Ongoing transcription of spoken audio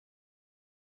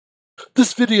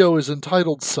This video is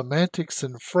entitled Semantics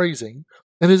and Phrasing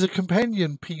and is a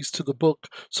companion piece to the book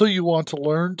So You Want to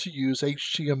Learn to Use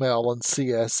HTML and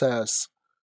CSS.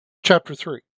 Chapter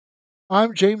 3.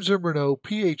 I'm James Zimmerno,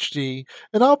 PhD,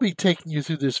 and I'll be taking you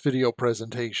through this video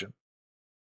presentation.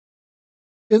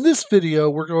 In this video,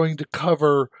 we're going to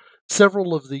cover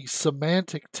several of the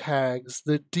semantic tags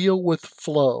that deal with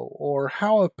flow or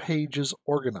how a page is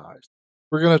organized.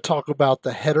 We're going to talk about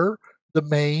the header, the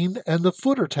main, and the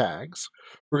footer tags.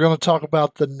 We're going to talk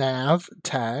about the nav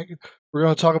tag. We're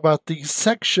going to talk about the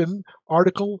section,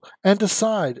 article, and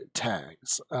aside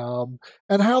tags, and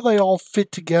how they all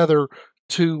fit together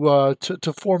to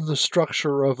form the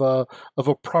structure of a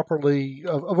proper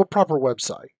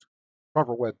website,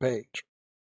 proper web page.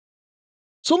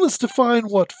 So let's define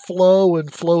what flow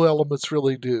and flow elements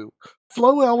really do.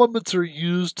 Flow elements are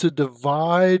used to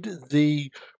divide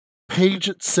the page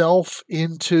itself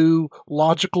into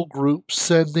logical groups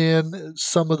and then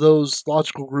some of those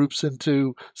logical groups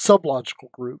into sublogical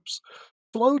groups.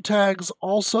 Flow tags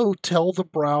also tell the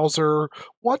browser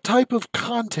what type of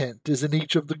content is in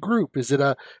each of the group. Is it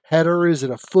a header? Is it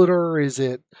a footer? Is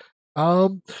it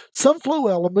some flow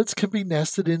elements can be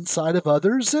nested inside of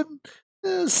others, and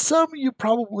some you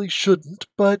probably shouldn't,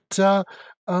 but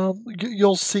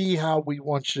you'll see how we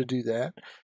want you to do that.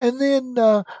 And then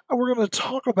we're going to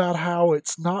talk about how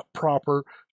it's not proper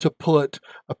to put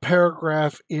a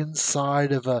paragraph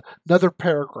inside of another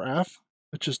paragraph.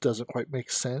 It just doesn't quite make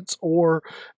sense, or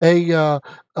a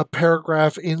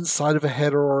paragraph inside of a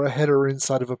header or a header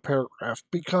inside of a paragraph,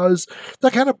 because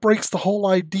that kind of breaks the whole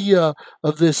idea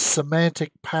of this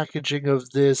semantic packaging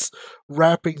of this,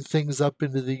 wrapping things up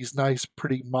into these nice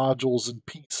pretty modules and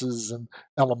pieces and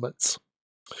elements.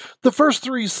 The first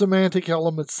three semantic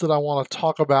elements that I want to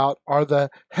talk about are the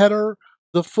header,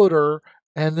 the footer,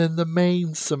 and then the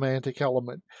main semantic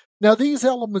element. Now, these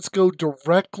elements go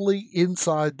directly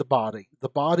inside the body. The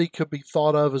body could be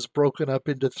thought of as broken up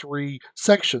into three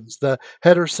sections: the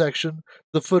header section,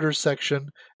 the footer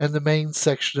section, and the main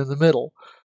section in the middle.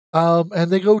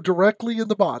 And they go directly in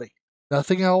the body.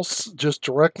 Nothing else, just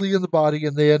directly in the body,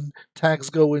 and then tags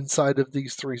go inside of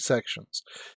these three sections.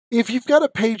 If you've got a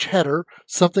page header,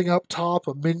 something up top,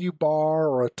 a menu bar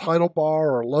or a title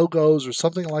bar or logos or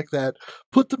something like that,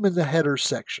 put them in the header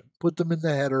section. Put them in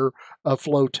the header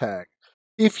flow tag.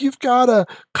 If you've got a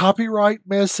copyright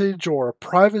message or a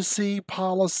privacy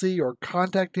policy or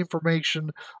contact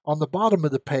information on the bottom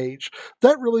of the page,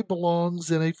 that really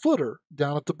belongs in a footer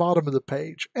down at the bottom of the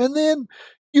page. And then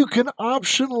you can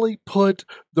optionally put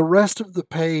the rest of the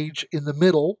page in the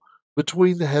middle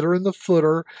between the header and the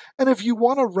footer. And if you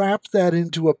want to wrap that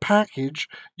into a package,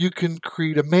 you can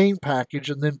create a main package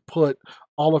and then put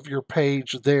all of your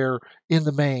page there in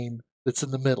the main that's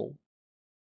in the middle.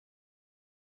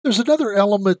 There's another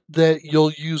element that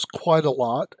you'll use quite a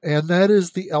lot, and that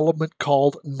is the element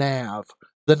called nav,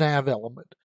 the nav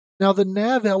element. Now, the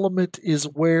nav element is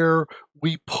where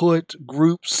we put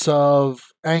groups of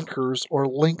anchors or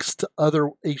links to other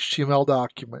HTML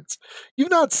documents. You've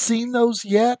not seen those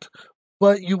yet,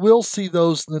 but you will see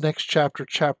those in the next chapter,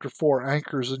 chapter 4,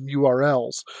 anchors and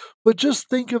URLs. But just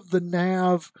think of the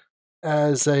nav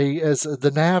as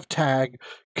the nav tag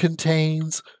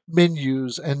contains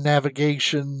menus and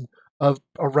navigation of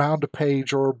around a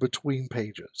page or between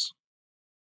pages.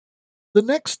 The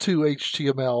next two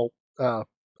HTML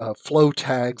flow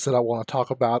tags that I want to talk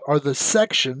about are the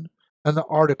section and the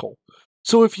article.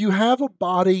 So if you have a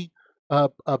body, a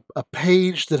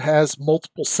page that has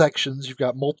multiple sections, you've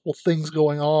got multiple things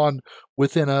going on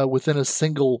within a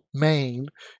single main,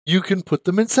 you can put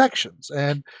them in sections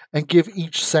and give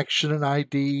each section an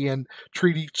ID and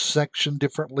treat each section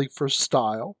differently for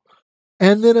style.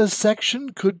 And then a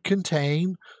section could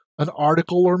contain an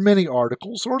article or many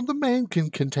articles, or the main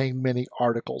can contain many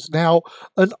articles. Now,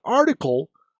 an article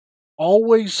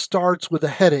always starts with a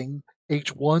heading,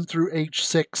 H1 through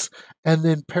H6, and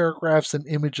then paragraphs and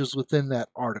images within that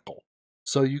article.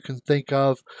 So you can think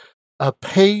of a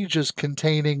page as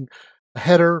containing a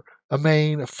header, a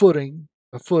main, a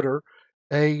footer.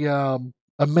 A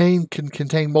main can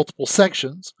contain multiple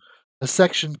sections. A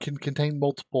section can contain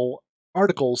multiple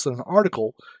articles, and an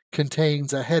article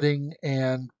contains a heading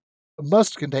and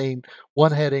must contain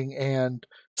one heading and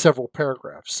several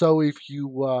paragraphs. So if you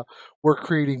were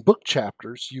creating book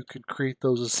chapters, you could create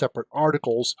those as separate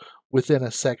articles within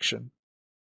a section.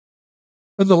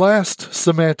 And the last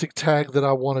semantic tag that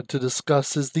I wanted to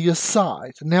discuss is the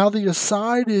aside. Now, the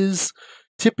aside is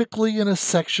typically in a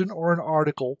section or an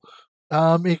article.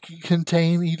 It can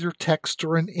contain either text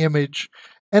or an image,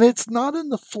 And it's not in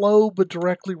the flow, but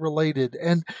directly related.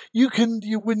 And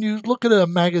when you look at a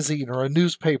magazine or a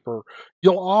newspaper,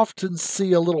 you'll often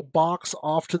see a little box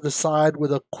off to the side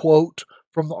with a quote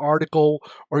from the article,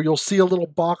 or you'll see a little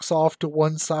box off to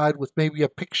one side with maybe a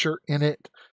picture in it,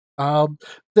 um,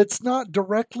 that's not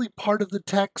directly part of the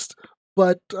text,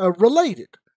 but related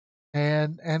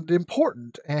and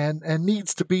important and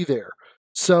needs to be there.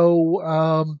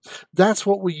 So that's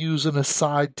what we use an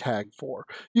aside tag for.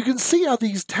 You can see how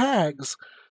these tags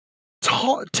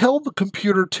tell the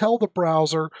computer, tell the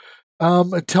browser,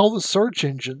 and tell the search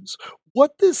engines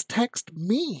what this text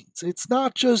means. It's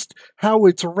not just how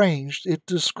it's arranged, it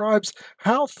describes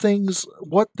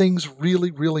what things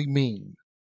really, really mean.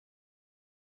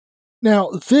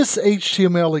 Now, this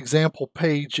HTML example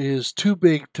page is too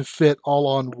big to fit all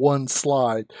on one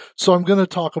slide, so I'm going to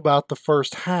talk about the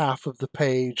first half of the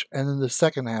page and then the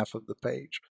second half of the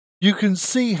page. You can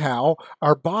see how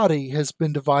our body has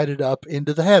been divided up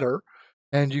into the header,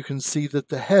 and you can see that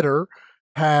the header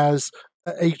has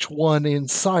a H1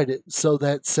 inside it, so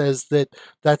that says that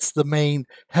that's the main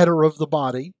header of the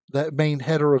body, that main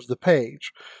header of the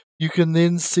page. You can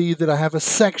then see that I have a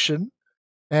section,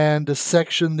 and the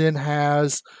section then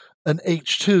has an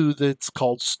H2 that's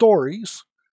called stories.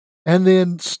 And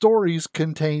then stories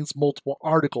contains multiple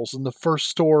articles. And the first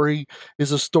story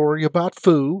is a story about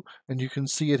foo, and you can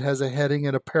see it has a heading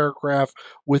and a paragraph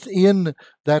within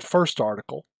that first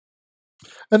article.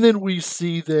 And then we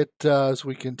see that as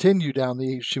we continue down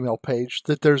the HTML page,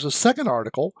 that there's a second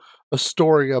article, a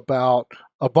story about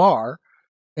a bar,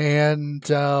 and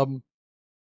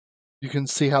you can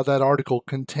see how that article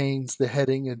contains the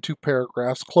heading and two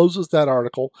paragraphs, closes that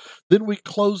article. Then we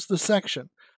close the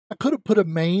section. I could have put a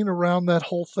main around that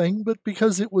whole thing, but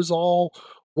because it was all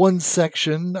one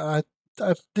section, I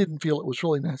didn't feel it was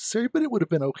really necessary, but it would have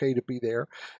been okay to be there.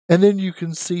 And then you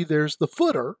can see there's the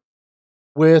footer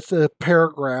with a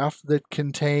paragraph that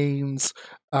contains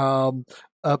a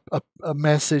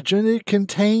message, and it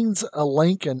contains a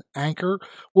link and anchor.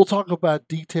 We'll talk about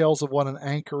details of what an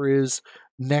anchor is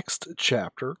next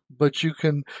chapter, but you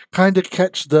can kind of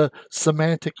catch the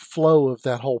semantic flow of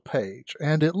that whole page.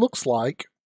 And it looks like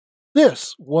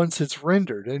this once it's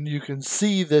rendered, and you can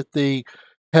see that the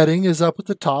heading is up at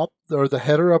the top, or the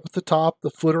header up at the top,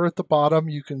 the footer at the bottom.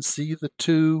 You can see the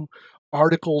two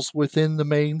articles within the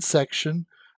main section.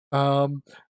 Um,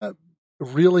 uh,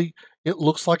 Really, it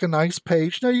looks like a nice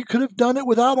page. Now, you could have done it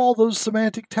without all those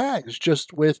semantic tags,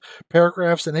 just with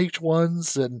paragraphs and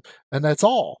H1s, and that's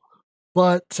all.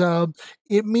 But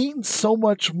it means so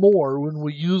much more when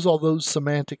we use all those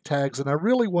semantic tags, and I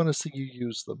really want to see you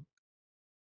use them.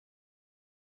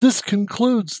 This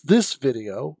concludes this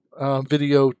video,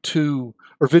 video 2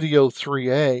 or video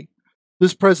 3A.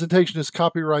 This presentation is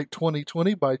copyright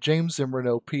 2020 by James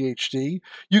Zimmerno, PhD.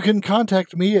 You can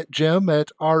contact me at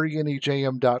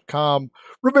jem@renejm.com.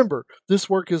 Remember, this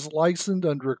work is licensed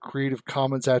under a Creative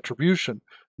Commons Attribution,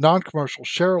 non-commercial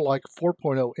share alike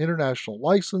 4.0 international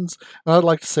license, and I'd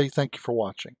like to say thank you for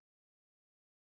watching.